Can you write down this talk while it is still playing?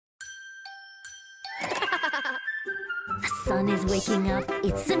The sun is waking up,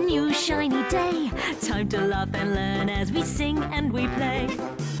 it's a new shiny day. Time to laugh and learn as we sing and we play.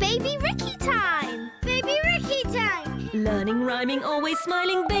 BabyRiki time! BabyRiki time! Learning, rhyming, always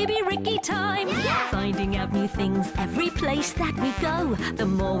smiling, BabyRiki time. Yeah! Finding out new things every place that we go. The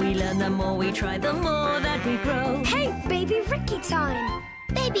more we learn, the more we try, the more that we grow. Hey, BabyRiki time!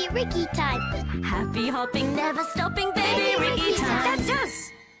 BabyRiki time! Happy hopping, never stopping, BabyRiki time. That's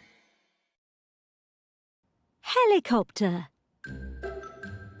us! Helicopter.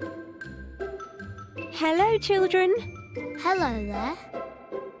 Hello, children. Hello there.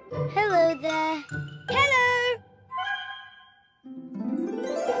 Hello there. Hello!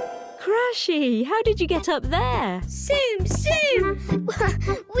 Crashy, how did you get up there? Zoom, zoom!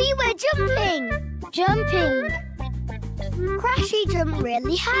 We were jumping! Jumping! Crashy jumped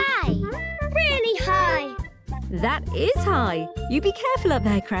really high! Really high! That is high. You be careful up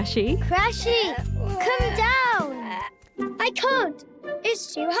there, Crashy. Crashy, come down! I can't.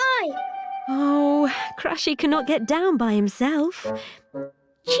 It's too high. Oh, Crashy cannot get down by himself.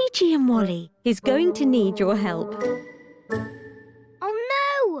 Chi-Chi and Wally is going to need your help. Oh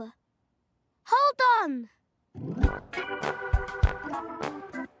no! Hold on!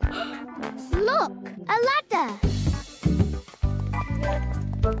 Look, a ladder!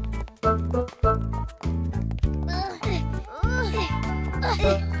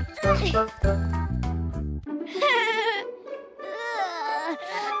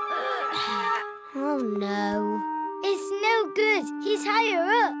 Oh no. It's no good. He's higher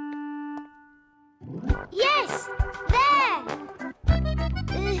up. Yes! There!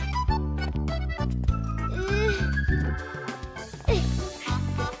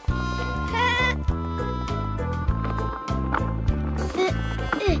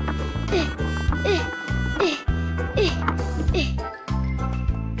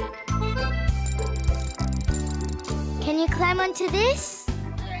 Can you climb onto this?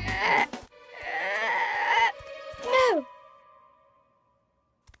 No.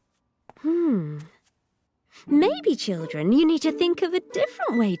 Maybe, children, you need to think of a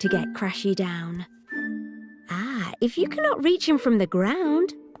different way to get Crashy down. If you cannot reach him from the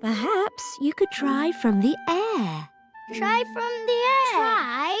ground, perhaps you could try from the air. Try from the air.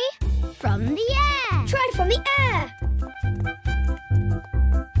 Try from the air. Try from the air.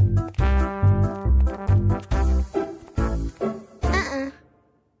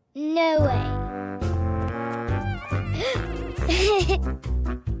 No way.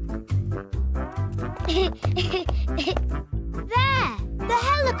 There! The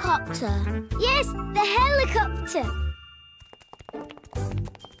helicopter! Yes, the helicopter!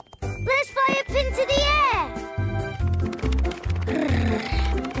 Let's fly up into the air!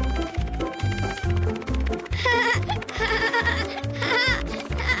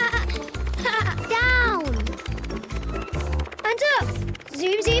 Down! And up!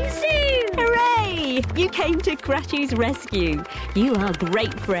 Zoom, zoom, zoom! Hooray! You came to Crashy's rescue. You are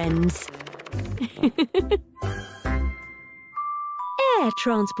great friends. Air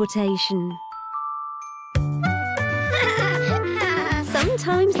transportation.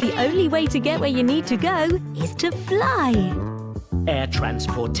 Sometimes the only way to get where you need to go is to fly. Air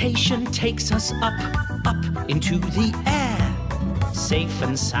transportation takes us up, up into the air. Safe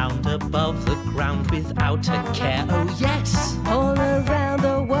and sound above the ground without a care, oh yes. All around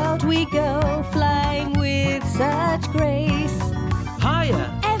the world we go, flying with such grace.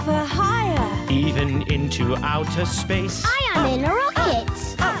 Higher, Ever higher. even into outer space. I am in a rocket!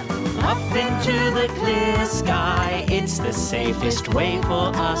 Up into the clear sky, it's the safest way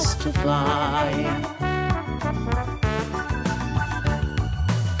for us to fly.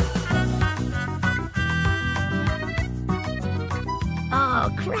 Oh,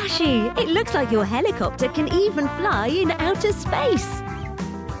 Crashy, it looks like your helicopter can even fly in outer space.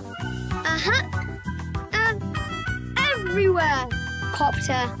 Everywhere!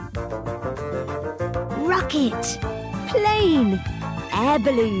 Copter. Rocket, plane, air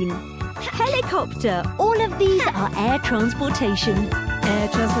balloon, helicopter, all of these are air transportation. Air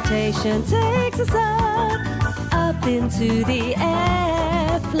transportation takes us up into the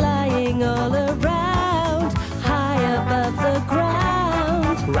air, flying all around, high above the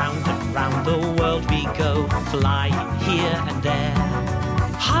ground. Round and round the world we go, flying here and there.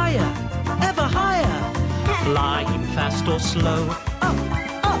 Higher, ever higher, flying fast or slow. Up,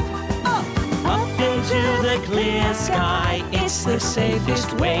 up, up, up into the clear sky. It's the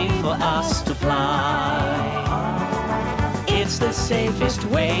safest way for us to fly. It's the safest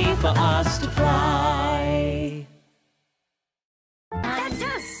way for us to fly. That's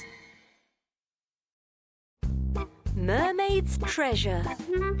us! Mermaid's treasure.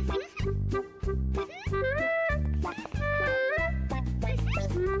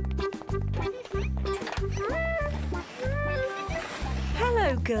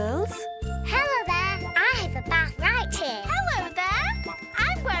 girls. Hello there. I have a bath right here. Hello there.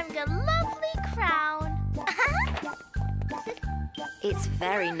 I'm wearing a lovely crown. It's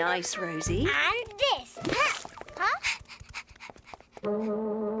very nice, Rosie. And this.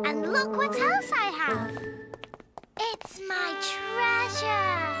 And look what else I have. It's my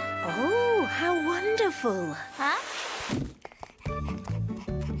treasure. Oh, how wonderful. Huh?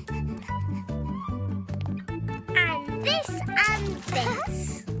 And this and this.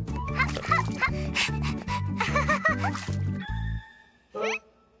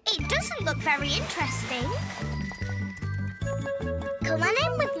 It doesn't look very interesting. Come on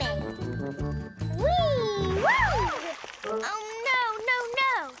in with me. Whee! Woo! Oh, no.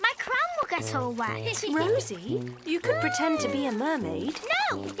 My crown will get all wet. Rosie, you could pretend to be a mermaid.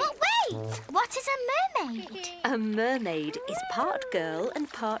 No, but wait. What is a mermaid? A mermaid is part girl and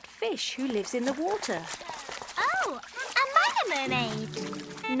part fish who lives in the water. Oh, am I a mermaid?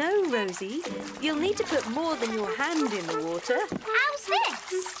 No, Rosie. You'll need to put more than your hand in the water. How's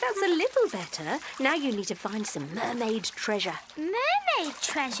this? That's a little better. Now you need to find some mermaid treasure. Mermaid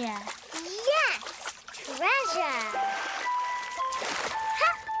treasure. Yes, treasure.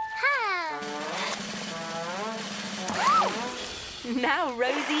 Ha! Ha! Now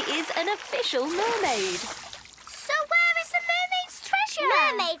Rosie is an official mermaid. So where is the mermaid's treasure?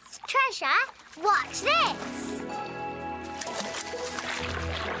 Mermaid's treasure? Watch this.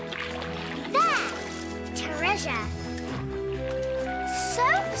 There! Treasure.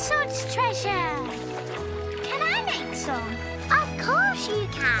 Soap suds treasure. Can I make some? Of course you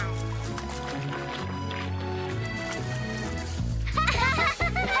can.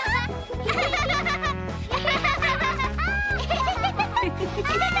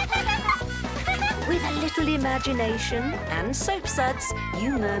 With a little imagination and soap suds,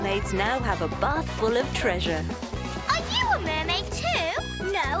 you mermaids now have a bath full of treasure. Are you a mermaid too?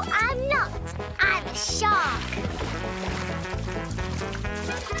 No, I'm not. I'm a shark.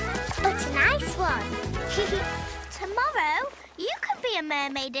 But a nice one. Tomorrow, you can be a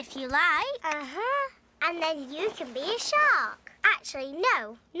mermaid if you like. Uh-huh. And then you can be a shark. Actually,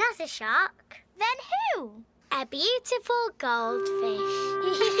 no, not a shark. Then who? A beautiful goldfish.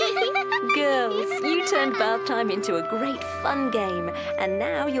 Girls, you turned bath time into a great fun game, and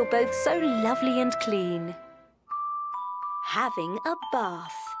now you're both so lovely and clean. Having a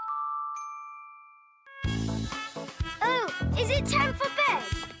bath. Oh, is it time for bed?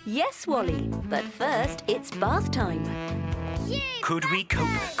 Yes, Wally, but first it's bath time. Yay! Could we cope?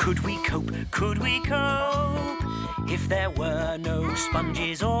 Could we cope? Could we cope? If there were no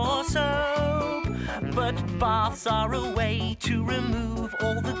sponges or soap. But baths are a way to remove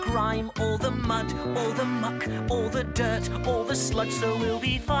all the grime, all the mud, all the muck, all the dirt, all the sludge, so we'll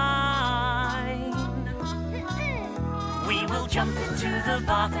be fine. We will jump into the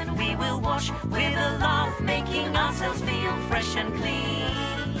bath and we will wash with a laugh, making ourselves feel fresh and clean.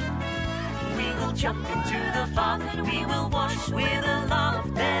 We will jump into the bath and we will wash with a laugh,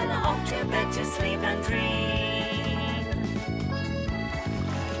 then off to bed to sleep and dream.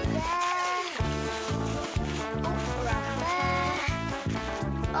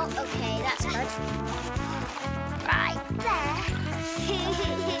 Oh, okay, that's good. Right there.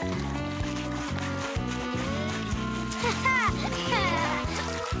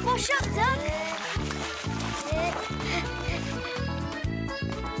 Wash up, Doug.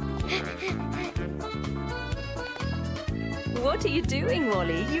 What are you doing,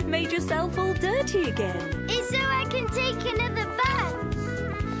 Wally? You've made yourself all dirty again. It's so I can take another bath.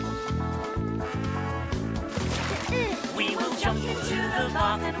 We will jump into the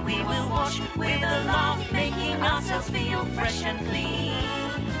bath and we will wash with a laugh, making ourselves feel fresh and clean.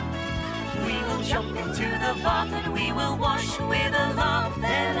 We will jump into the bath and we will wash with a laugh,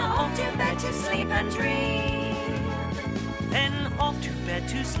 then off to bed to sleep and dream. Then off to bed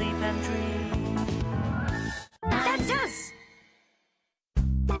to sleep and dream. That's us!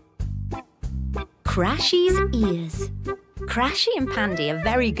 Crashy's ears. Crashy and Pandy are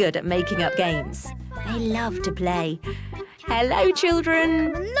very good at making up games. They love to play. Hello,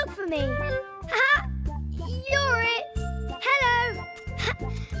 children. Come and look for me. Ha! You're it. Hello.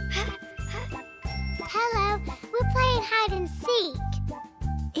 Hello, we're playing hide and seek.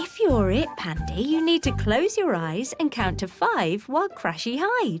 If you're it, Pandy, you need to close your eyes and count to 5 while Crashy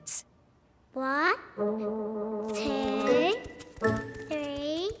hides. 1, 2,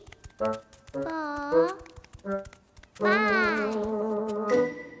 3, 4, 5.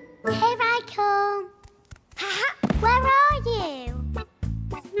 Here I come. Where are you?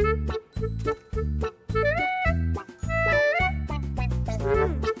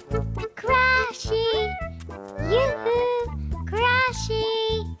 Crashy! Yoo-hoo!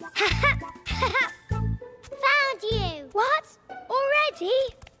 Crashy!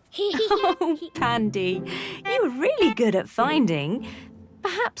 Oh, Pandy, you were really good at finding.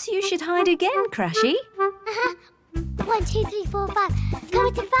 Perhaps you should hide again, Crashy. 1, 2, 3, 4, 5.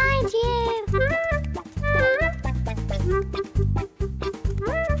 Coming to find you.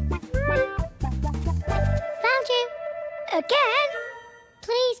 Found you. Again?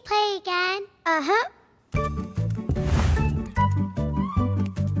 Please play again. Uh-huh.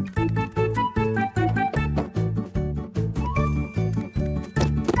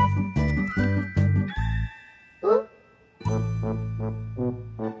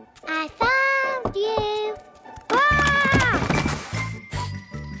 I found you. Ah!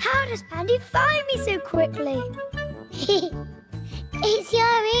 How does Pandy find me so quickly? It's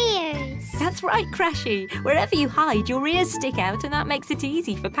your ears. That's right, Crashy. Wherever you hide, your ears stick out, and that makes it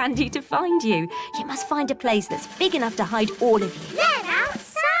easy for Pandy to find you. You must find a place that's big enough to hide all of you. Then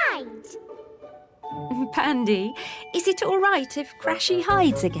outside. Pandy, is it all right if Crashy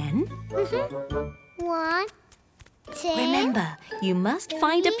hides again? 1, 2. Remember, you must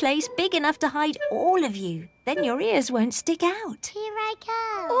find a place big enough to hide all of you. Then your ears won't stick out. Here I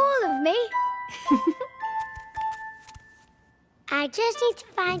come. All of me? I just need to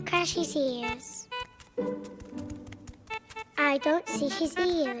find Crashy's ears. I don't see his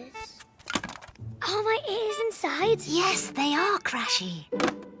ears. Are my ears inside? Yes, they are, Crashy.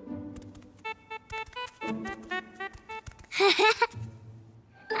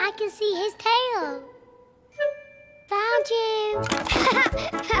 I can see his tail. Found you.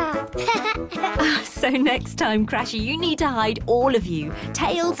 So next time, Crashy, you need to hide all of you.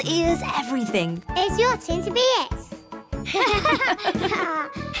 Tails, ears, everything. It's your turn to be it.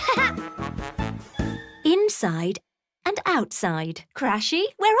 Inside and outside.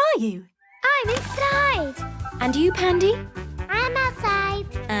 Crashy, where are you? I'm inside. And you, Pandy? I'm outside.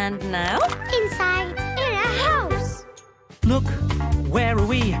 And now? Inside. In a house. Look, where are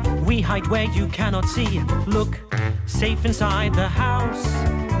we? We hide where you cannot see. Look, safe inside the house.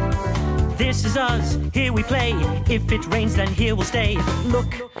 This is us, here we play. If it rains, then here we'll stay.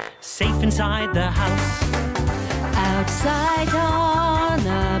 Look, safe inside the house. Outside on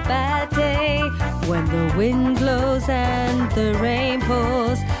a bad day, when the wind blows and the rain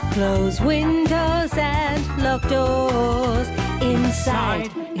pours, close windows and lock doors.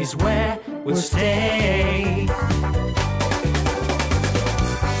 Inside is where we'll stay.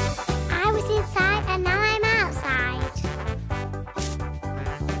 I was inside and now I'm outside.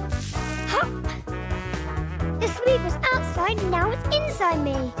 Hop. The sweet was outside and now it's inside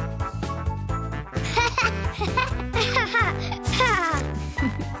me.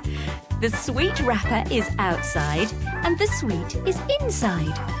 The sweet wrapper is outside and the sweet is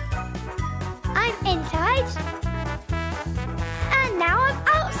inside. I'm inside. And now I'm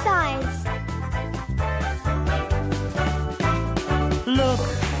outside. Look,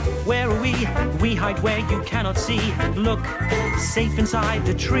 where are we? We hide where you cannot see. Look, safe inside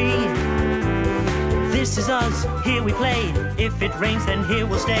the tree. This is us, here we play. If it rains, then here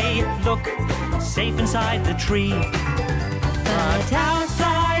we'll stay. Look, safe inside the tree. But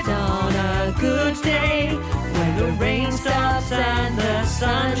outside on a good day, when the rain stops and the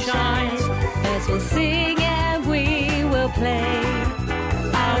sun shines, Birds will sing and we will play.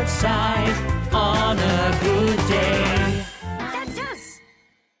 outside on a good day. That's us.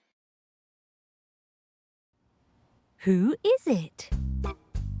 Who is it?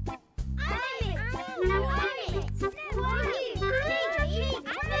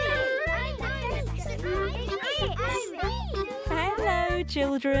 Hello,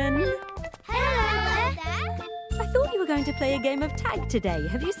 children. Hello there. I thought you were going to play a game of tag today.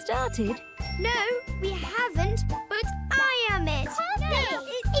 Have you started? No, we haven't, but I am it. No,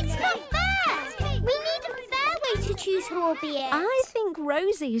 it's not fair. We need a fair way to choose who will be it. I think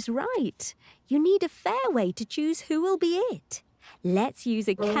Rosie's right. You need a fair way to choose who will be it. Let's use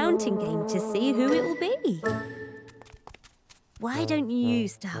a counting game to see who it will be. Why don't you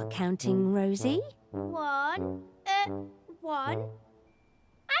start counting, Rosie? 1. 1.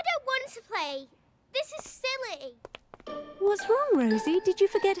 I don't want to play. This is silly. What's wrong, Rosie? Did you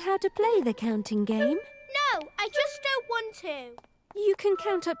forget how to play the counting game? No, I just don't want to. You can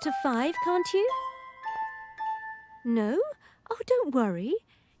count up to 5, can't you? No? Oh, don't worry.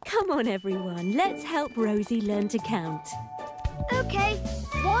 Come on, everyone. Let's help Rosie learn to count. Okay.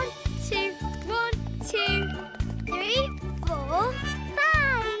 1, 2, 1, 2, 3, 4, 5.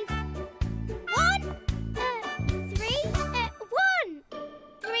 1, 3,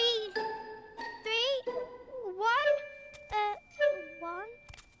 1. 3,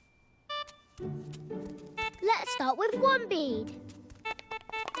 1. Let's start with 1 bead.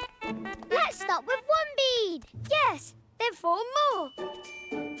 Let's start with 1 bead. Yes, Then 4 more.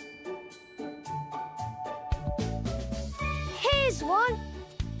 Here's one.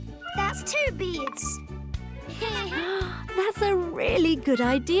 That's 2 beads. That's a really good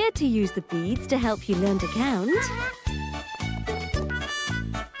idea to use the beads to help you learn to count.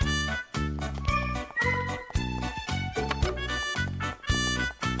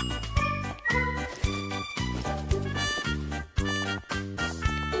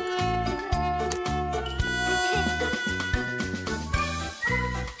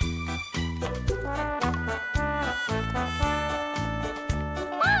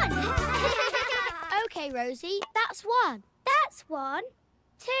 Okay, Rosie, that's 1. That's 1.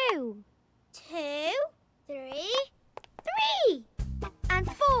 2. 2, 3, 3.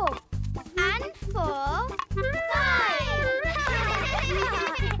 And 4. And 4, 5.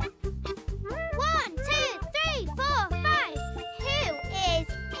 1, 2, 3, 4, 5. Who is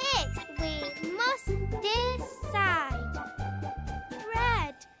it? We must decide.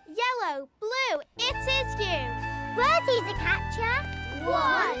 Red, yellow, blue. It is you. Rosie's a catcher.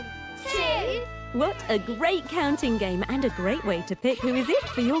 1, 2. What a great counting game and a great way to pick who is it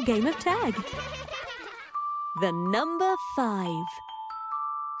for your game of tag. The number 5.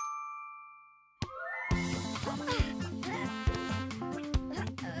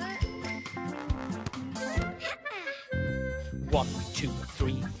 One, 2,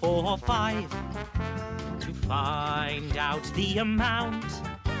 3, 4, 5. To find out the amount,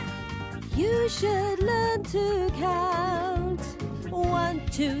 You should learn to count. 1,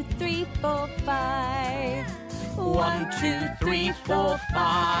 2, 3, 4, 5. 1, 2, 3, 4,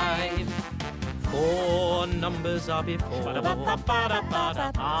 5. 4 numbers are before.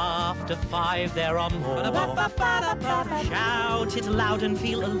 After 5 there are more. Shout it loud and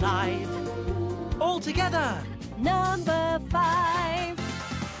feel alive. All together. Number 5.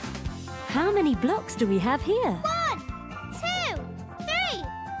 How many blocks do we have here? 1, 2, 3, 4,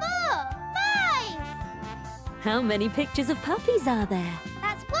 5. How many pictures of puppies are there?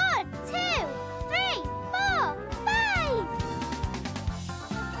 That's 1, 2, 3, 4, 5.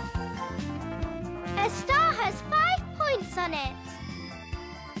 A star has 5 points on it.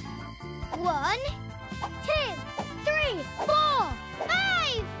 1, 2, 3, 4, 5.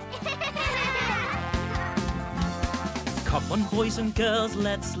 Come on, boys and girls,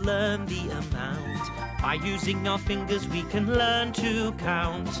 let's learn the amount. By using our fingers, we can learn to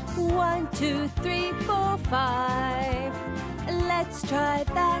count. 1, 2, 3, 4, 5. Let's try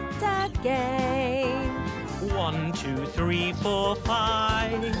that again. 1, 2, 3, 4,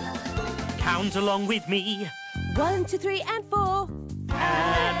 5. Count along with me. 1, 2, 3, and 4.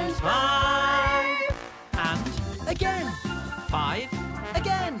 And 5. And again. 5.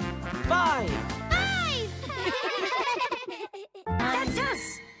 Again. 5. That's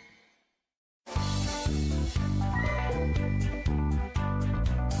us.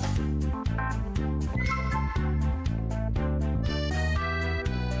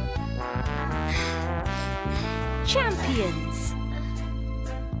 Champions.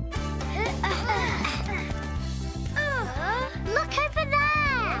 Look over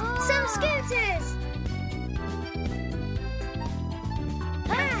there. Some scooters.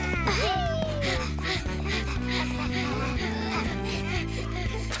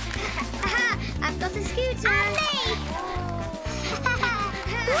 I've got a scooter. And me.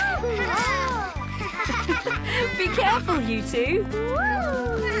 Be careful, you two.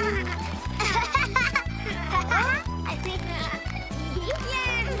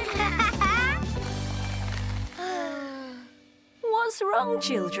 What's wrong,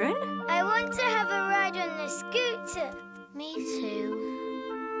 children? I want to have a ride on the scooter. Me too.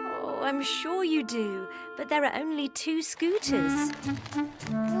 Oh, I'm sure you do, but there are only 2 scooters.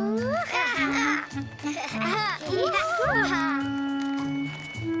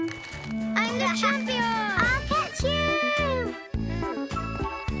 I'm the champion! I'll catch you!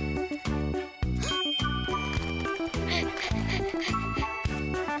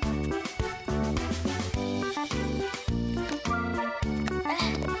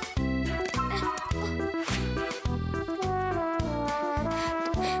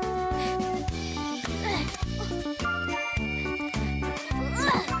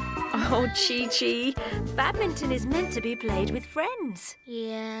 Oh, Chi-Chi, badminton is meant to be played with friends.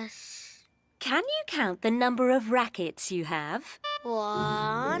 Yes. Can you count the number of rackets you have?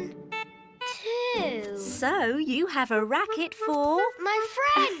 1, 2. So you have a racket for... My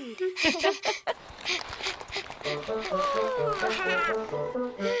friend!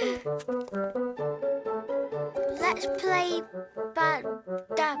 Let's play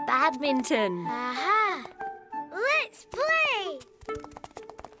badminton. Aha! Let's play!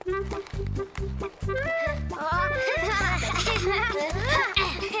 Would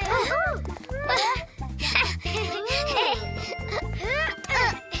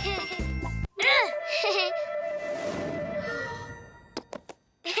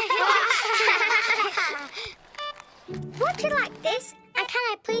you like this? And can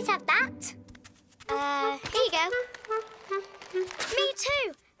I please have that? Here you go. Me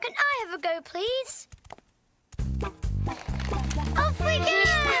too. Can I have a go, please? Off we go!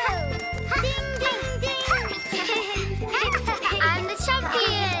 Ding, ding, ding! I'm the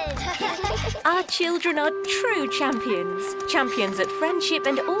champion! Our children are true champions. Champions at friendship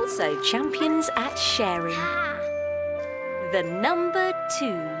and also champions at sharing. The number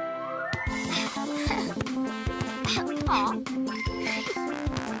 2.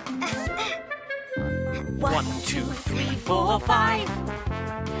 1, 2, 3, 4, 5.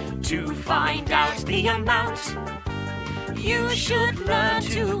 To find out the amount, you should learn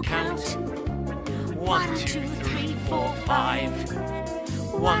to count. 1, 2, 3, 4, 5.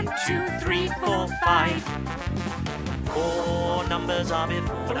 1, 2, 3, 4, 5. 4 numbers are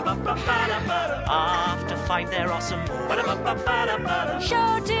before. After 5 there are some more.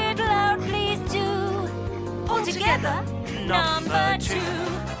 Shout it loud, please do. All together, number 2.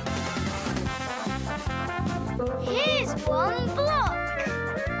 Here's one block.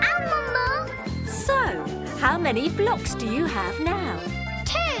 And one more. So, how many blocks do you have now?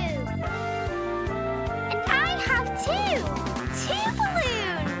 2. And I have 2. 2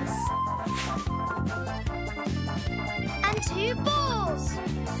 balloons. And 2 balls.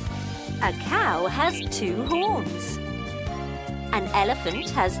 A cow has 2 horns. An elephant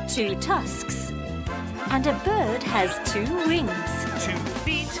has 2 tusks. And a bird has 2 wings. 2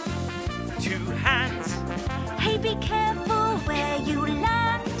 feet, 2 hands. Hey, be careful where you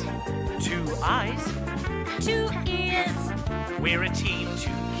land. 2 eyes. 2 ears. We're a team to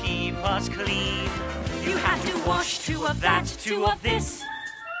keep us clean. You have to wash 2 of that, 2 of this.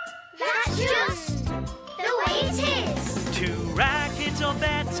 That's just the way it is. 2 rackets are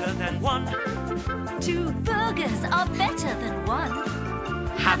better than 1. 2 burgers are better than 1.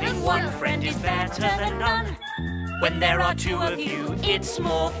 Having 1 friend is better than none. When there are 2 of you, it's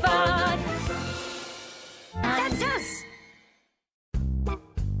more fun. That's us.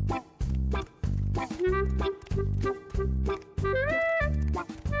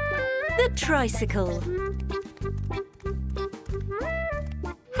 The tricycle.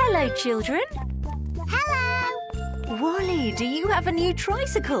 Hello, children. Hello. Wally, do you have a new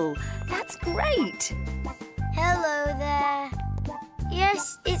tricycle? That's great. Hello there.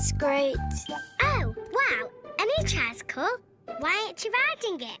 Yes, it's great. Oh, wow. A new tricycle? Why aren't you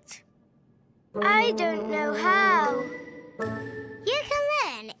riding it? I don't know how. You can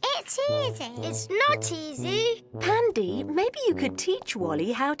learn. It's easy. It's not easy. Pandy, maybe you could teach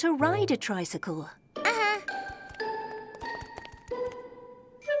Wally how to ride a tricycle.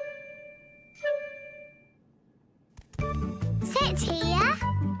 Sit here.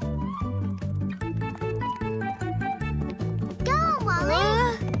 Go on, Wally.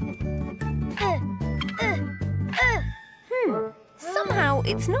 Somehow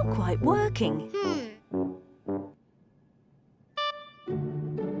it's not quite working.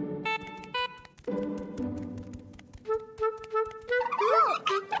 Look,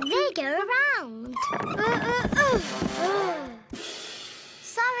 they go around.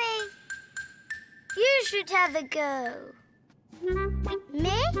 Sorry. You should have a go.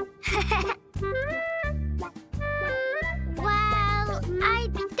 Me? Well, I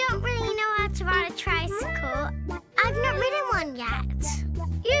don't really know how to ride a tricycle. I've not ridden one yet.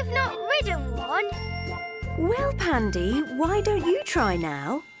 You've not ridden one? Well, Pandy, why don't you try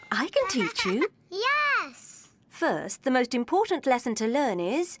now? I can teach you. Yes. First, the most important lesson to learn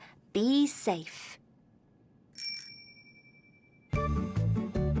is be safe.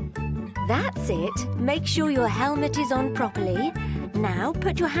 That's it. Make sure your helmet is on properly. Now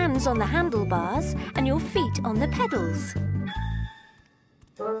put your hands on the handlebars and your feet on the pedals.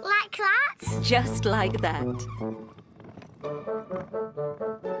 Like that? Just like that.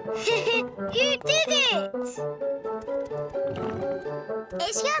 You did it!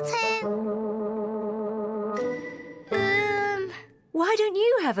 It's your turn. Why don't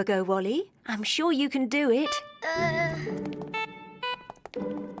you have a go, Wally? I'm sure you can do it.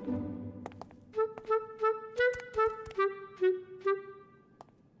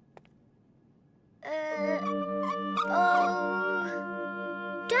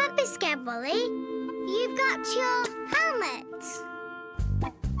 Don't be scared, Wally. You've got your helmet.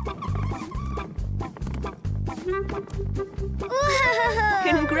 Whoa!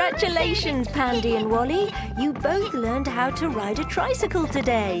 Congratulations, Pandy and Wally. You both learned how to ride a tricycle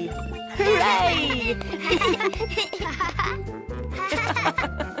today. Hooray!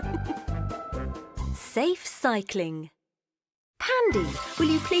 Safe cycling. Pandy, will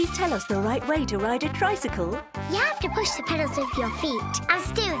you please tell us the right way to ride a tricycle? You have to push the pedals with your feet and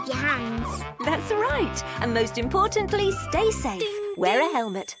steer with your hands. That's right. And most importantly, stay safe. Wear a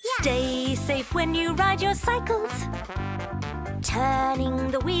helmet. Yes. Stay safe when you ride your cycles.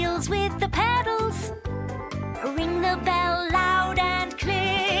 Turning the wheels with the pedals. Ring the bell loud and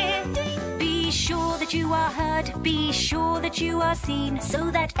clear. Be sure that you are heard. Be sure that you are seen,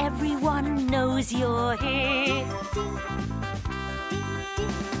 so that everyone knows you're here.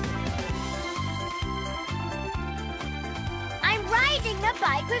 I'm riding a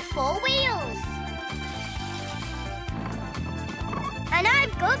bike with 4 wheels. And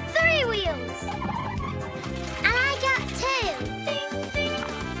I've got 3 wheels. And I got 2.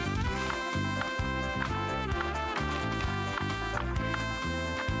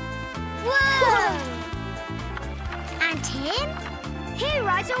 Whoa! And Tim? He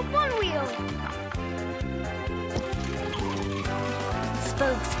rides on 1 wheel.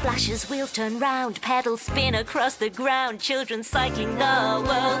 Spokes, flashes, wheels turn round, pedals spin across the ground, children cycling the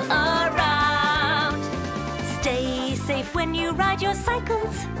world around. Stay safe when you ride your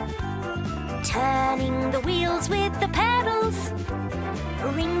cycles, turning the wheels with the pedals.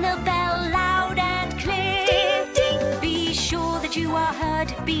 Ring the bell loud and clear. Ding, ding. Be sure that you are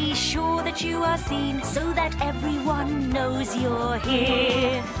heard, be sure that you are seen, so that everyone knows you're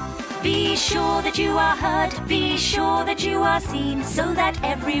here. Be sure that you are heard, be sure that you are seen, so that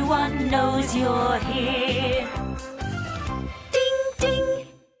everyone knows you're here. Ding, ding.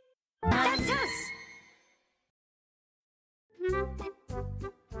 That's us.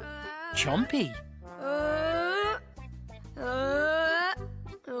 Chompy.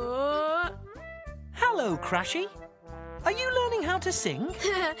 Hello, Crashy. Are you learning how to sing?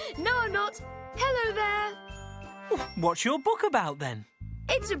 No, I'm not. Hello there. What's your book about, then?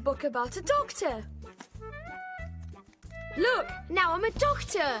 It's a book about a doctor. Look, now I'm a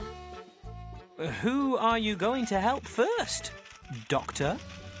doctor. Who are you going to help first, Doctor?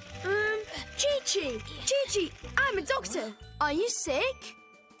 Chi-Chi. Chi-Chi, I'm a doctor. Are you sick?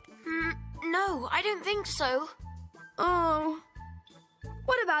 No, I don't think so. Oh.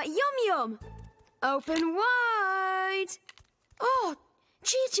 What about Yum Yum? Open wide. Oh,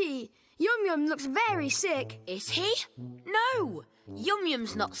 Chi-Chi, Yum Yum looks very sick. Is he? No, Yum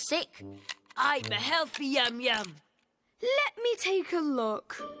Yum's not sick. I'm a healthy Yum Yum. Let me take a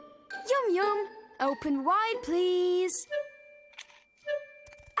look. Yum Yum, open wide, please.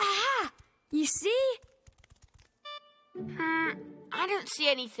 Aha! You see? I don't see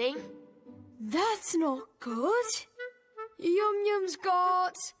anything. That's not good. Yum Yum's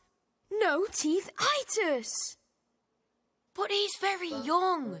got no teeth-itis. But he's very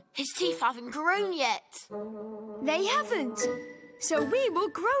young. His teeth haven't grown yet. They haven't. So we will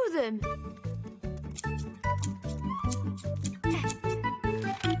grow them.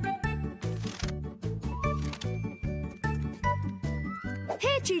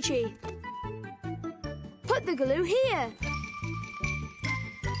 Here, Chi-Chi. Put the glue here.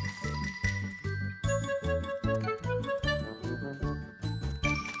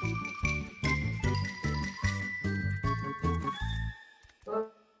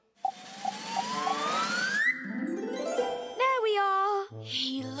 There we are.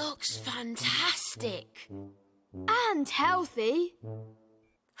 He looks fantastic. And healthy.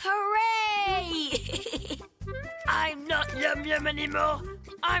 Hooray! I'm not Yum Yum anymore.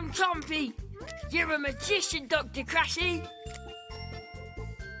 I'm Chompy. You're a magician, Dr. Crashy.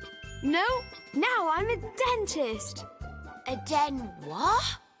 No, now I'm a dentist. A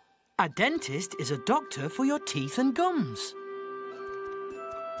what? A dentist is a doctor for your teeth and gums.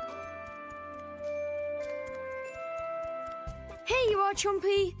 Here you are,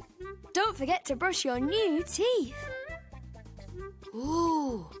 Chompy. Don't forget to brush your new teeth.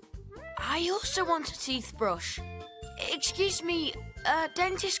 Ooh, I also want a teeth brush. Excuse me,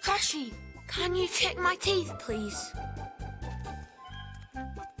 Dentist Crashy, can you check my teeth, please?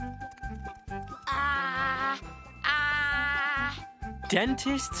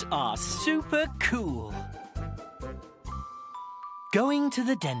 Dentists are super cool. Going to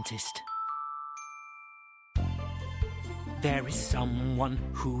the dentist. There is someone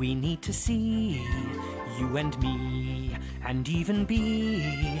who we need to see. You and me, and even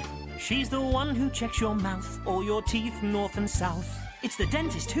Bee. She's the one who checks your mouth, all your teeth, north and south. It's the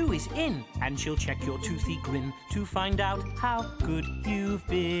dentist who is in, and she'll check your toothy grin to find out how good you've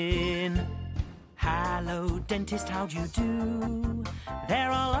been. Hello, dentist, how do you do? There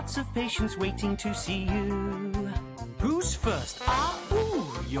are lots of patients waiting to see you. Who's first? Ah, ooh,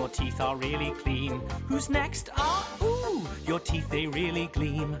 your teeth are really clean. Who's next? Ah, ooh, your teeth, they really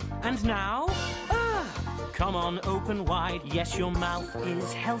gleam. And now? Come on, open wide. Yes, your mouth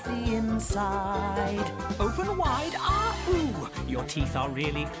is healthy inside. Open wide, ah, ooh, your teeth are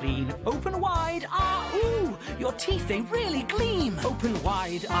really clean. Open wide, ah, ooh, your teeth, they really gleam. Open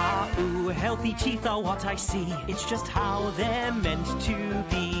wide, ah, ooh, healthy teeth are what I see. It's just how they're meant to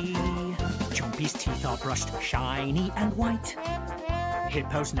be. Chompy's teeth are brushed, shiny and white.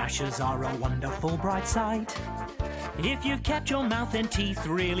 Hippo's gnashes are a wonderful bright sight. If you've kept your mouth and teeth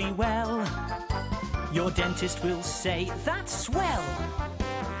really well, your dentist will say, that's swell.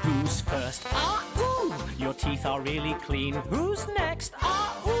 Who's first? Ah, ooh, your teeth are really clean. Who's next?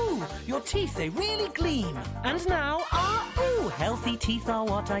 Ah, ooh, your teeth, they really gleam. And now, ah, ooh, healthy teeth are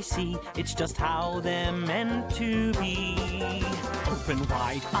what I see. It's just how they're meant to be. Open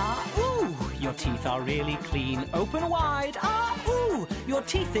wide, ah, ooh, your teeth are really clean. Open wide, ah, ooh, your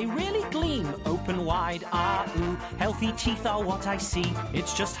teeth, they really gleam. Open wide, ah, ooh, healthy teeth are what I see.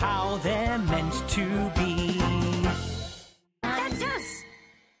 It's just how they're meant to be. That's us!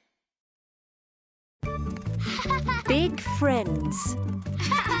 Big friends.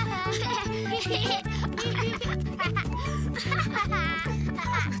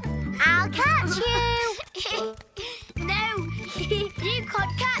 I'll catch you. No, you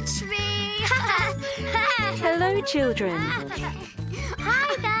can't catch me! Hello, children.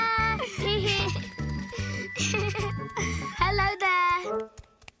 Hi there. Hello there!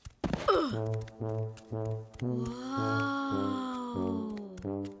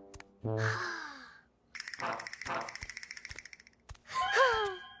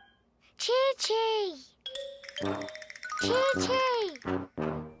 Chi-Chi. Chi-Chi.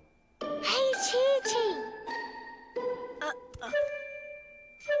 Hey, Chi-Chi.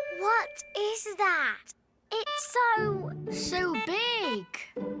 What is that? It's So big!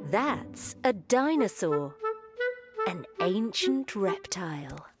 That's a dinosaur. An ancient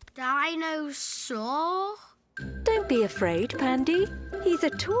reptile. Dinosaur? Don't be afraid, Pandy. He's a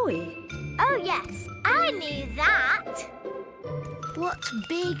toy. Oh, yes, I knew that. What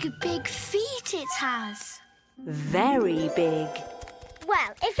big feet it has! Very big.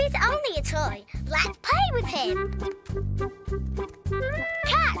 Well, if it's only a toy, let's play with him.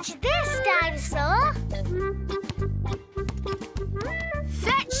 Catch this, dinosaur.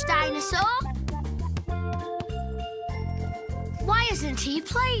 Fetch, dinosaur! Why isn't he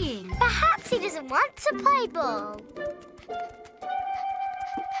playing? Perhaps he doesn't want to play ball.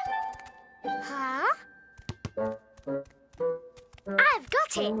 Huh? I've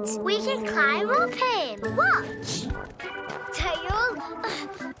got it. We can climb up him. Watch. Tail,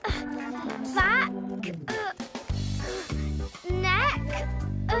 back, neck,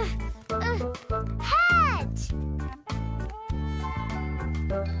 head.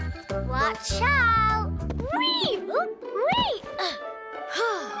 Watch out. Wee, wee.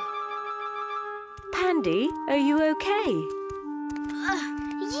 Pandy, are you okay?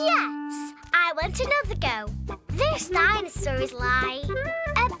 Yes, I want another go. This dinosaur is like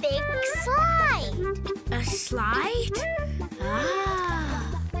a big slide. A slide? Ah!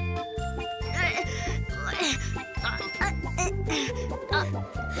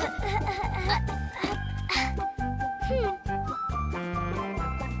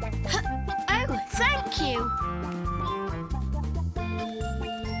 Oh, thank you!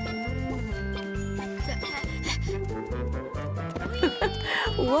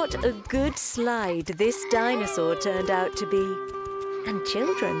 What a good slide this dinosaur turned out to be. And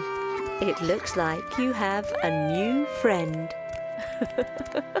children, it looks like you have a new friend.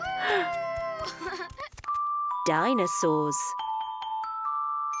 Dinosaurs.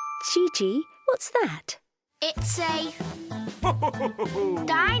 Chi-Chi, what's that? It's a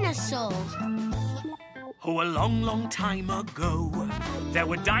dinosaur. Oh, a long time ago, there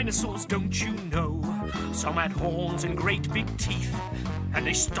were dinosaurs, don't you know? Some had horns and great big teeth, and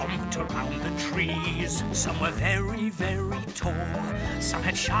they stomped around the trees. Some were very tall. Some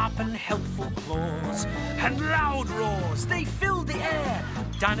had sharp and helpful claws, and loud roars, they filled the air.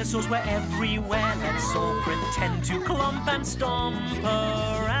 Dinosaurs were everywhere. Let's all pretend to clump and stomp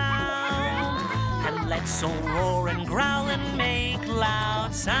around. And let's all roar and growl and make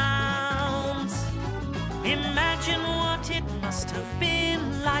loud sounds. Imagine what it must have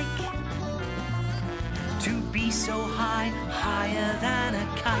been like to be so high, higher than a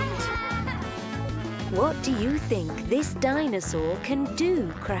kite. What do you think this dinosaur can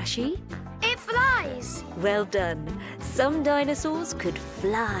do, Crashy? It flies. Well done. Some dinosaurs could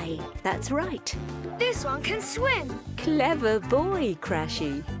fly. That's right. This one can swim. Clever boy,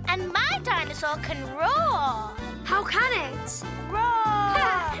 Crashy. And my dinosaur can roar. How can it?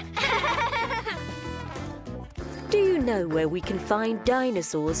 Roar! Do you know where we can find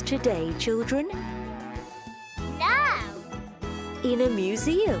dinosaurs today, children? No. In a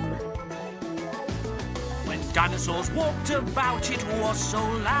museum. When dinosaurs walked about, it was so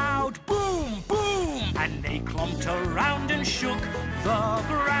loud. Boom, boom! And they clomped around and shook the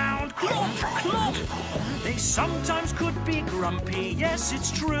ground. Clomp, clomp! They sometimes could be grumpy, yes,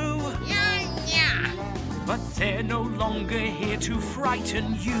 it's true. Yeah, yeah. But they're no longer here to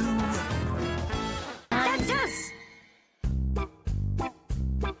frighten you. That's us.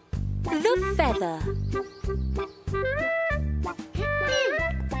 The feather.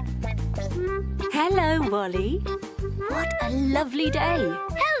 Hello, Wally. What a lovely day.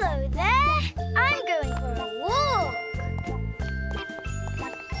 Hello there. I'm going for a walk.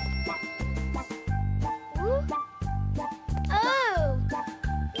 Ooh. Oh,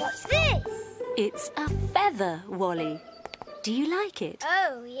 what's this? It's a feather, Wally. Do you like it?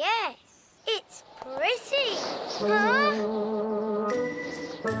 Oh, yes. It's pretty. Huh?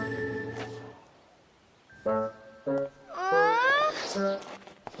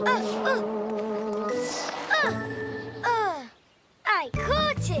 I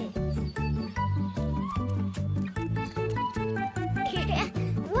caught it.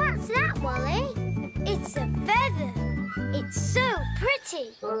 What's that, Wally? It's a feather. It's so pretty.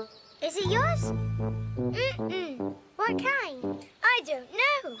 Is it yours? Mm-mm. What kind? I don't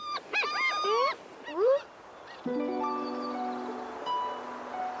know.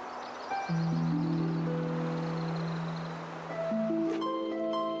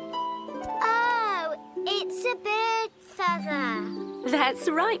 Oh, it's a bird feather. That's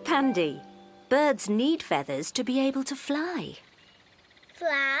right, Pandy. Birds need feathers to be able to fly.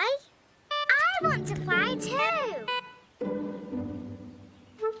 Fly? I want to fly too.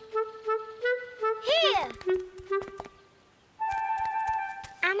 Here.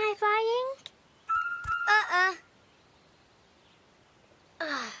 Am I flying?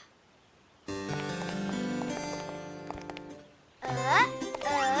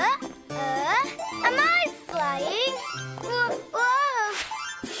 Am I flying? Whoa, whoa.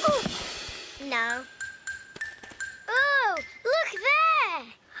 Ooh. No. Oh, look there.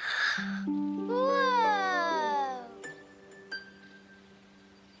 Whoa.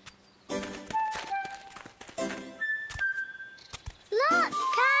 Look,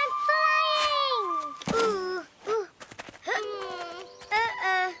 I'm flying. Ooh, ooh.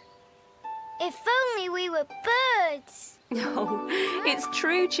 If only we were birds. Oh, it's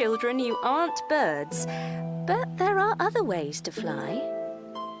true, children, you aren't birds. But there are other ways to fly.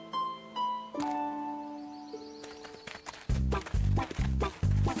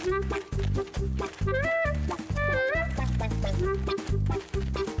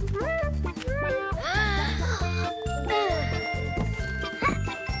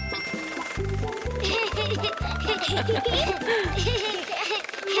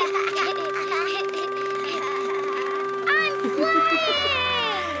 I'm flying!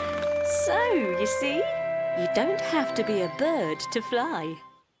 So, you see, you don't have to be a bird to fly.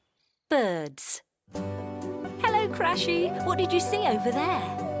 Birds. Hello, Crashy. What did you see over there?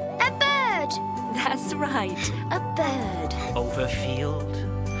 A bird! That's right, a bird. Over field,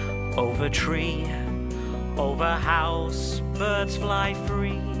 over tree, over house, birds fly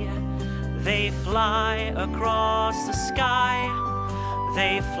free. They fly across the sky.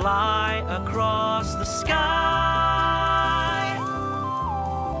 They fly across the sky.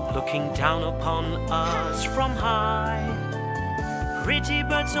 Looking down upon us from high. Pretty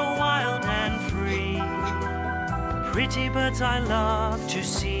birds are wild and free. Pretty birds I love to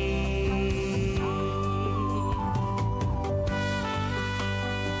see.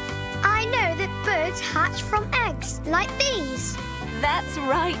 I know that birds hatch from eggs, like these. That's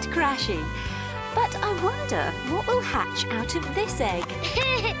right, Crashy. But I wonder what will hatch out of this egg.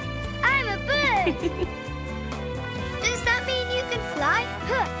 I'm a bird! Does that mean you can fly?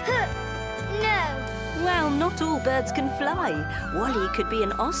 No. Well, not all birds can fly. Wally could be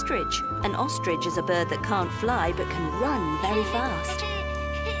an ostrich. An ostrich is a bird that can't fly but can run very fast.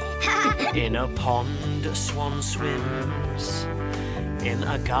 In a pond, a swan swims. In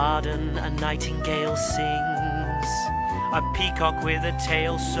a garden, a nightingale sings. A peacock with a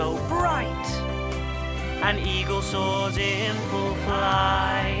tail so bright. An eagle soars in full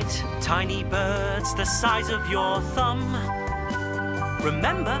flight. Tiny birds the size of your thumb.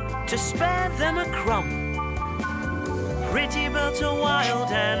 Remember to spare them a crumb. Pretty birds are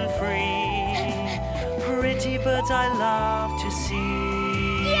wild and free. pretty birds I love to see.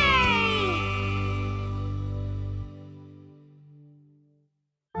 Yay!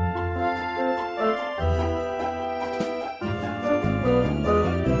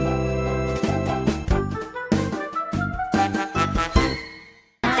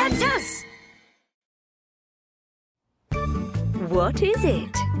 That's us! What is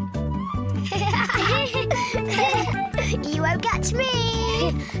it? You won't catch me.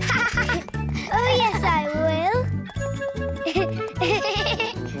 Oh, yes, I will.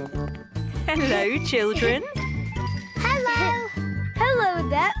 Hello, children. Hello. Hello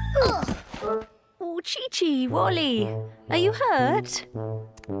there. Oh, Chi-Chi, Wally, are you hurt?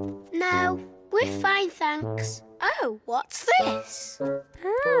 No, we're fine, thanks. Oh, what's this?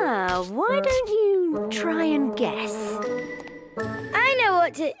 Ah, why don't you try and guess? I know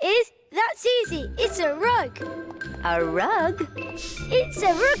what it is. That's easy. It's a rug. A rug? It's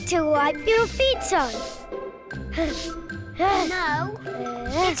a rug to wipe your feet on. No,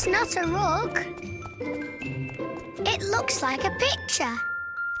 it's not a rug. It looks like a picture.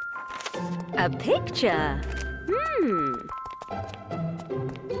 A picture?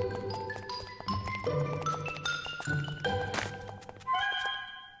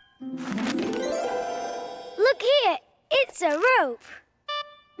 Look here. It's a rope.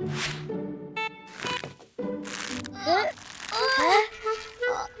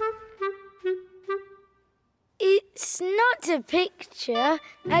 It's not a picture.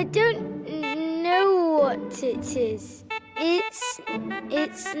 I don't know what it is.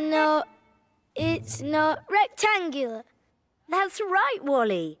 It's not rectangular. That's right,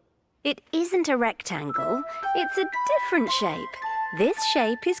 Wally. It isn't a rectangle. It's a different shape. This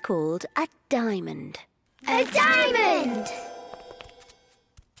shape is called a diamond. A diamond!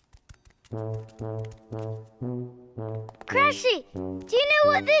 Crashy, do you know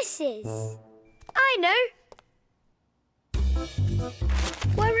what this is? I know.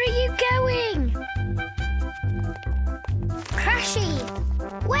 Where are you going? Crashy,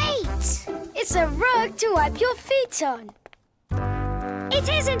 wait! It's a rug to wipe your feet on. It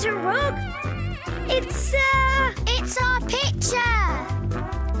isn't a rug. It's our picture.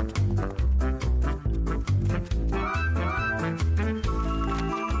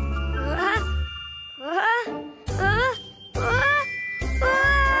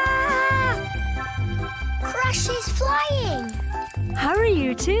 Crashy's flying. Hurry,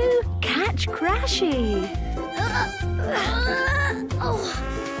 you two. Catch Crashy.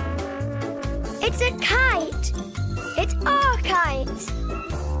 It's a kite. It's our kite.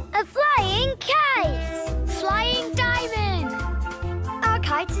 A flying kite. Flying diamond. Our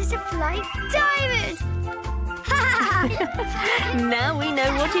kite is a flying diamond. Now we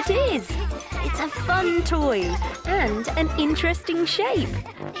know what it is. It's a fun toy and an interesting shape.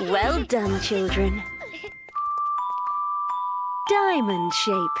 Well done, children. Diamond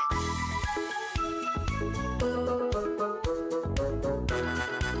shape.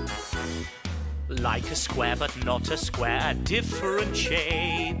 Like a square but not a square, a different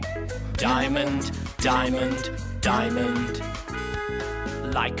shape. Diamond, diamond, diamond.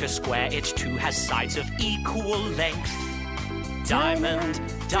 Like a square, it too has sides of equal length. Diamond,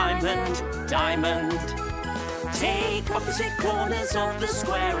 diamond, diamond. Take opposite corners of the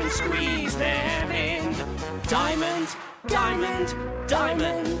square and squeeze them in. Diamond, diamond,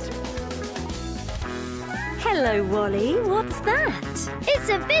 diamond. Hello, Wally. What's that? It's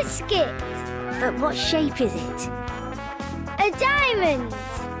a biscuit. But what shape is it? A diamond.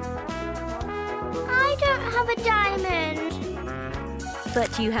 I don't have a diamond.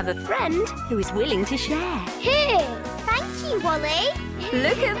 But you have a friend who is willing to share. Here. Thank you, Wally.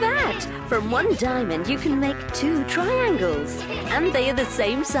 Look at that! From one diamond you can make 2 triangles. And they are the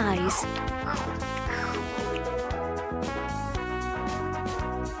same size.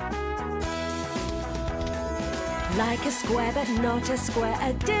 Like a square but not a square,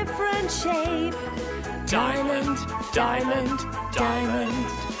 a different shape. Diamond, diamond, diamond.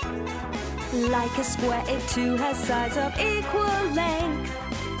 Like a square, it too has sides of equal length.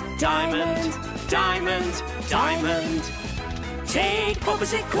 Diamond, diamond, diamond. Take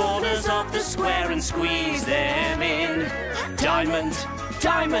opposite corners of the square and squeeze them in. Diamond,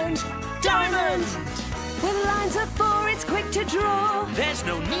 diamond, diamond. With lines of 4, it's quick to draw. There's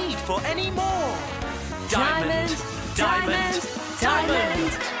no need for any more. Diamond, diamond,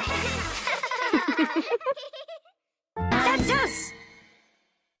 diamond. That's us.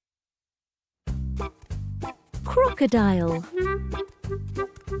 Crocodile.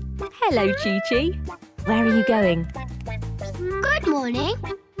 Hello, Chi-Chi. Where are you going? Good morning.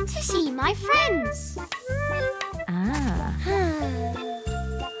 To see my friends. Ah.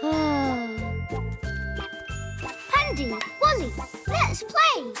 Let's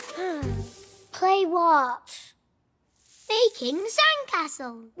play. Play what? Making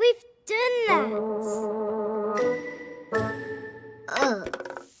sandcastle. We've done that.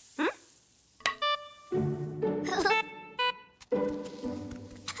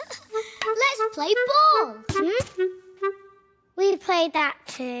 Let's play ball. We played that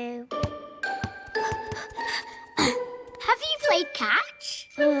too. Have you played catch?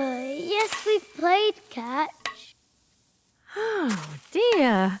 Yes, we've played catch. Oh,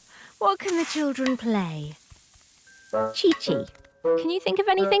 dear. What can the children play? Chi-Chi, can you think of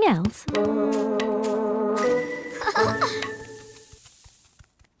anything else?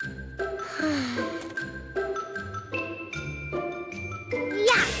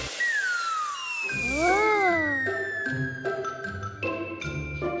 Yeah.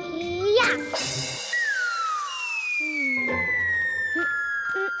 Yeah.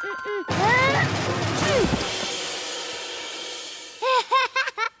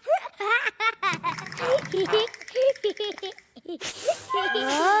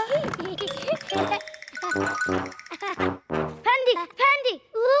 Pandy,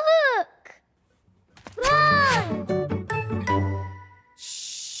 look! Run!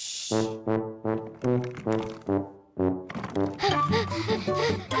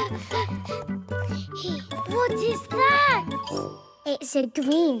 What is that? It's a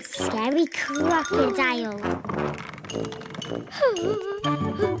green, scary crocodile.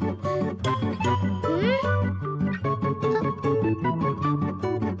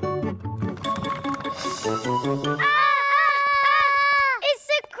 It's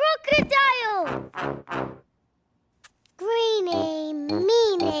a crocodile! Greenie,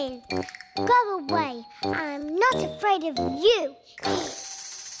 meanie, go away. I'm not afraid of you.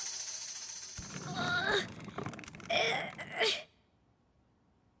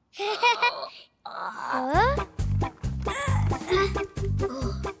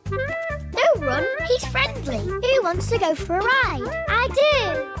 Don't run, he's friendly. Who wants to go for a ride? I do!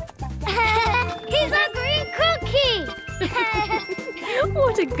 He's a green cookie!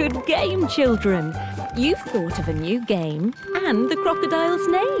 What a good game, children. You've thought of a new game and the crocodile's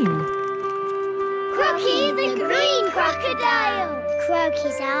name. Croaky the green crocodile!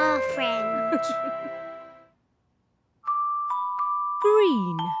 Croaky's our friend.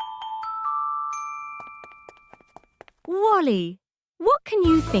 Green. Wally, what can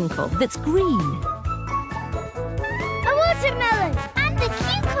you think of that's green? A watermelon and a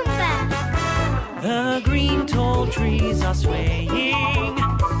cucumber! The green tall trees are swaying,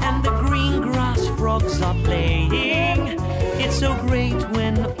 and the green grass frogs are playing. It's so great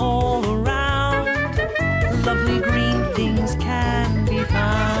when all around lovely green things can be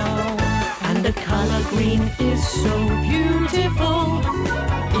found. And the color green is so beautiful,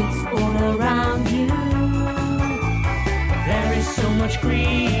 it's all around you. There is so much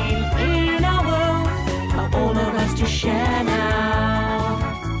green in our world for all of us to share now.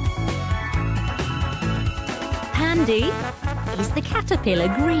 Pandy, is the caterpillar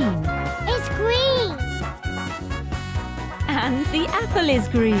green? It's green. And the apple is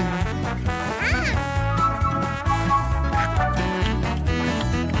green.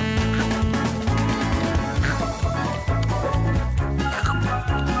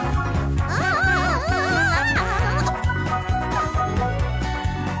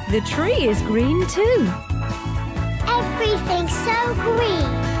 The tree is green too. Everything's so green.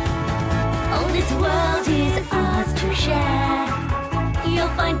 Oh, this world is ours to share. You'll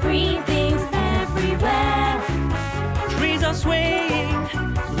find green things everywhere. Trees are swaying,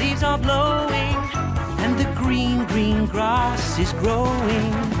 leaves are blowing, and the green, green grass is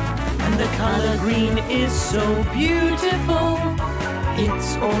growing. And the color green is so beautiful,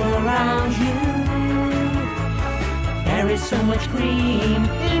 it's all around you. There is so much green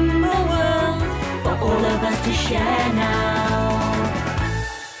in the world for all of us to share now.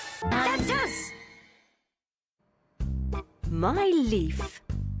 That's us! My leaf.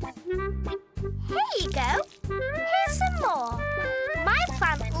 Here you go. Here's some more. My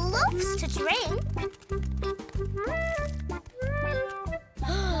plant loves to drink.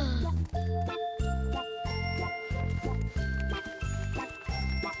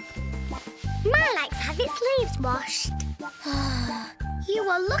 Mine likes to have its leaves washed. You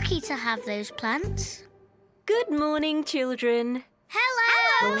are lucky to have those plants. Good morning, children.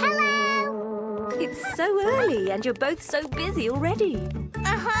 Hello. Hello. It's so early and you're both so busy already.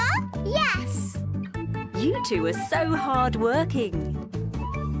 Uh-huh. Yes. You two are so hard-working.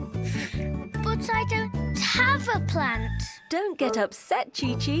 But I don't have a plant. Don't get upset,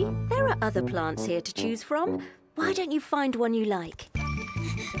 Chi-Chi. There are other plants here to choose from. Why don't you find one you like?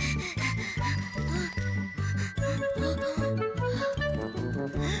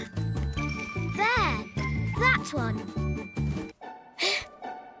 this one.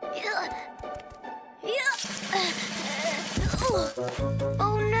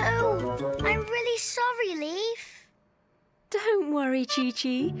 Oh no! I'm really sorry, Leaf. Don't worry,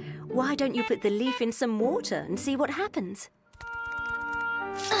 Chi-Chi. Why don't you put the leaf in some water and see what happens?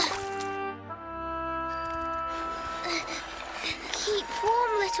 Keep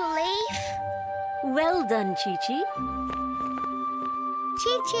warm, little Leaf. Well done, Chi-Chi.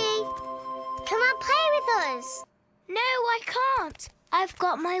 Chi-Chi, come and play with us. No, I can't. I've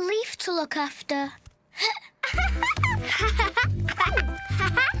got my leaf to look after.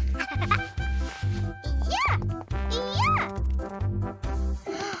 Yeah.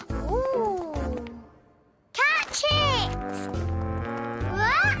 Ooh. Catch it!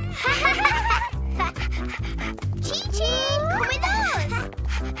 What? Chi-Chi, come with us.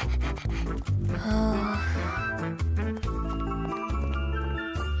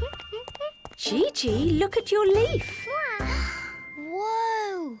 Chi-Chi, look at your leaf.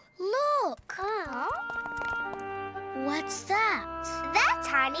 Whoa! Look! What's that? They're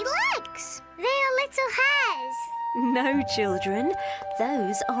tiny legs. They are little hairs. No, children.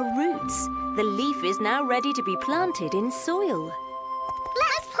 Those are roots. The leaf is now ready to be planted in soil.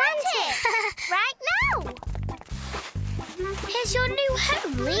 Let's plant it! Right now! Here's your new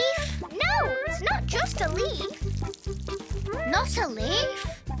home, Leaf. No, it's not just a leaf. Not a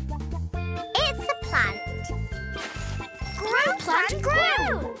leaf. It's a plant. Grow, plant,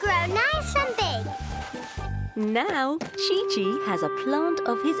 grow! Grow nice and big. Now, Chi-Chi has a plant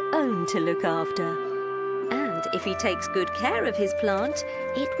of his own to look after. And if he takes good care of his plant,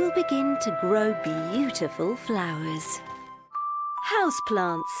 it will begin to grow beautiful flowers.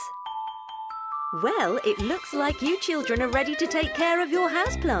 Houseplants. Well, it looks like you children are ready to take care of your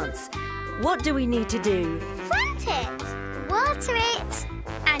houseplants. What do we need to do? Plant it, water it,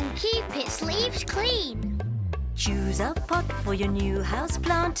 and keep its leaves clean. Choose a pot for your new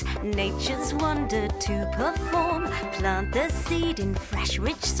houseplant, nature's wonder to perform. Plant the seed in fresh,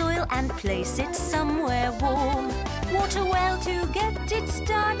 rich soil and place it somewhere warm. Water well to get it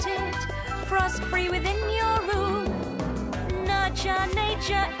started, frost-free within your room. Nurture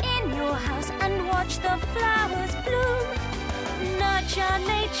nature in your house and watch the flowers bloom. Nurture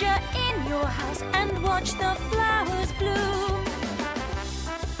nature in your house and watch the flowers bloom.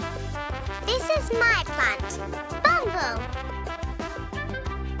 This is my plant, Bumble.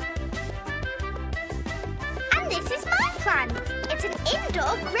 And this is my plant. It's an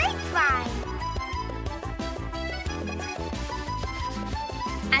indoor grapevine.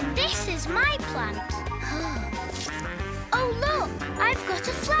 And this is my plant. Oh, look! I've got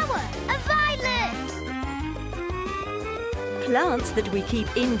a flower, a violet. Plants that we keep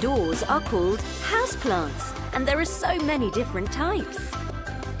indoors are called houseplants, and there are so many different types.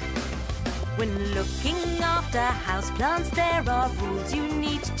 When looking after houseplants, there are rules you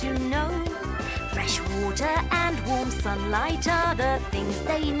need to know. Fresh water and warm sunlight are the things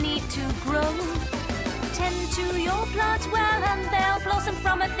they need to grow. Tend to your plants well and they'll blossom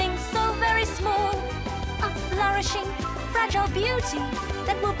from a thing so very small. A flourishing, fragile beauty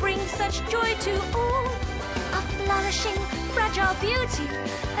that will bring such joy to all. A flourishing, fragile beauty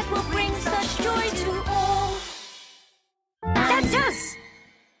that will bring such joy to all. That's us!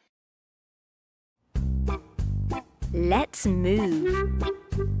 Let's move.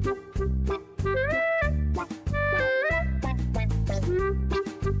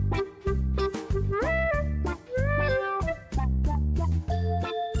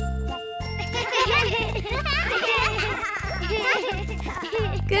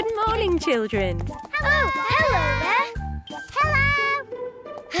 Good morning, children. Oh, hello there. Hello.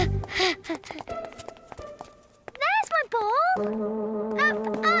 There's my ball. Up,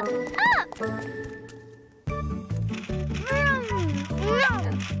 up, up.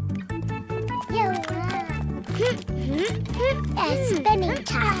 A spinning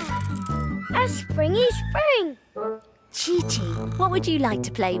top. A springy spring. Chi-Chi, what would you like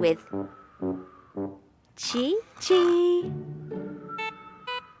to play with? Chi-Chi?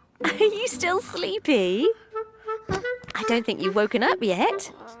 Are you still sleepy? I don't think you've woken up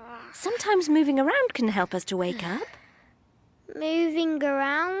yet. Sometimes moving around can help us to wake up. Moving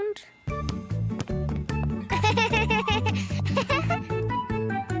around?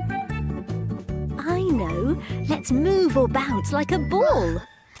 I know. Let's move or bounce like a ball.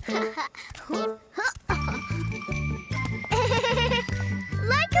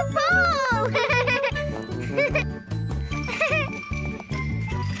 Like a ball!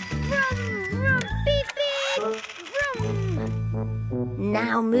 Vroom, vroom, beep, beep. Vroom.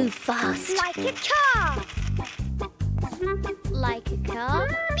 Now move fast. Like a car. Like a car?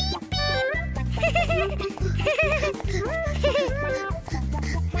 Beep, beep.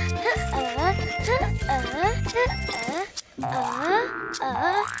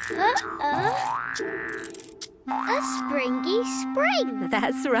 A springy spring.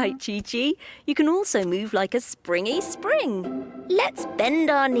 That's right, Chi-Chi. You can also move like a springy spring. Let's bend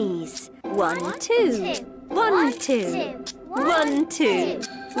our knees. 1, 2. 1, 2. 1, 2.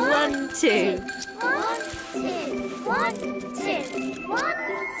 1, 2. 1, 2.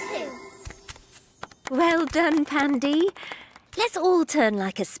 Well done, Pandy. Let's all turn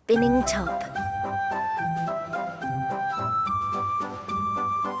like a spinning top.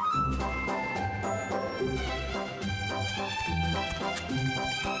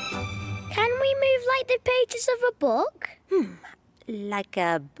 Can we move like the pages of a book? Like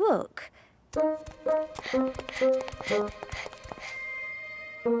a book.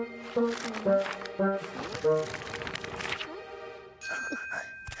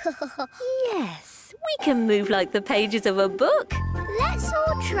 Yes, we can move like the pages of a book. Let's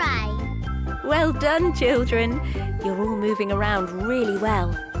all try. Well done, children. You're all moving around really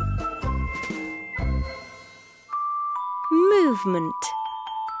well. Movement.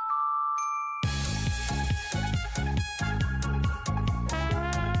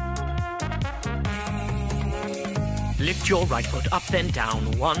 Lift your right foot up, then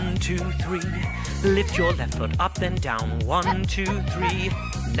down. 1, 2, 3. Lift your left foot up, then down. 1, 2, 3.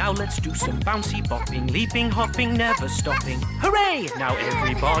 Now let's do some bouncy bopping, leaping, hopping, never stopping. Hooray! Now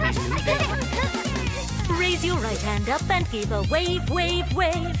everybody's moving. Raise your right hand up and give a wave, wave,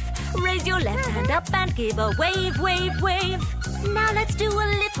 wave. Raise your left hand up and give a wave, wave, wave. Now let's do a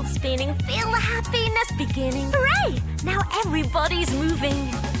little spinning, feel the happiness beginning. Hooray! Now everybody's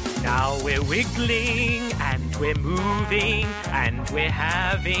moving. Now we're wiggling and we're moving and we're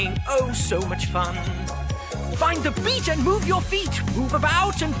having oh so much fun. Find the beat and move your feet. Move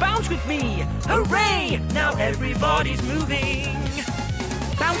about and bounce with me. Hooray! Now everybody's moving.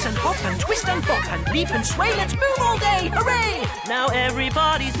 Bounce and hop and twist and bop and leap and sway. Let's move all day. Hooray! Now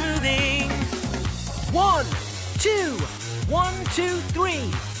everybody's moving. 1, 2, 1, 2, 3.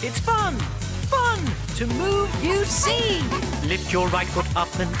 It's fun, fun to move, you see. Lift your right foot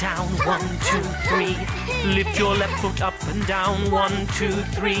up and down. 1, 2, 3. Lift your left foot up and down. 1, 2,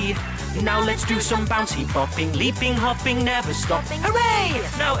 3. Now let's do some bouncy bopping, leaping, hopping, never stopping. Hooray!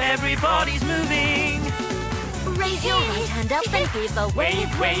 Now everybody's moving. Raise your right hand up and give a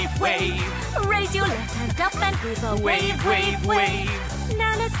wave, wave, wave. Raise your left hand up and give a wave, wave, wave.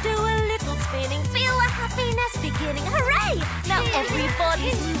 Now let's do a little spinning, feel the happiness beginning. Hooray! Now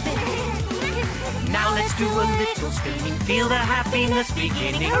everybody's moving. Now let's do a little spinning, feel the happiness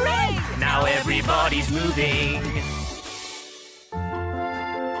beginning. Hooray! Now everybody's moving.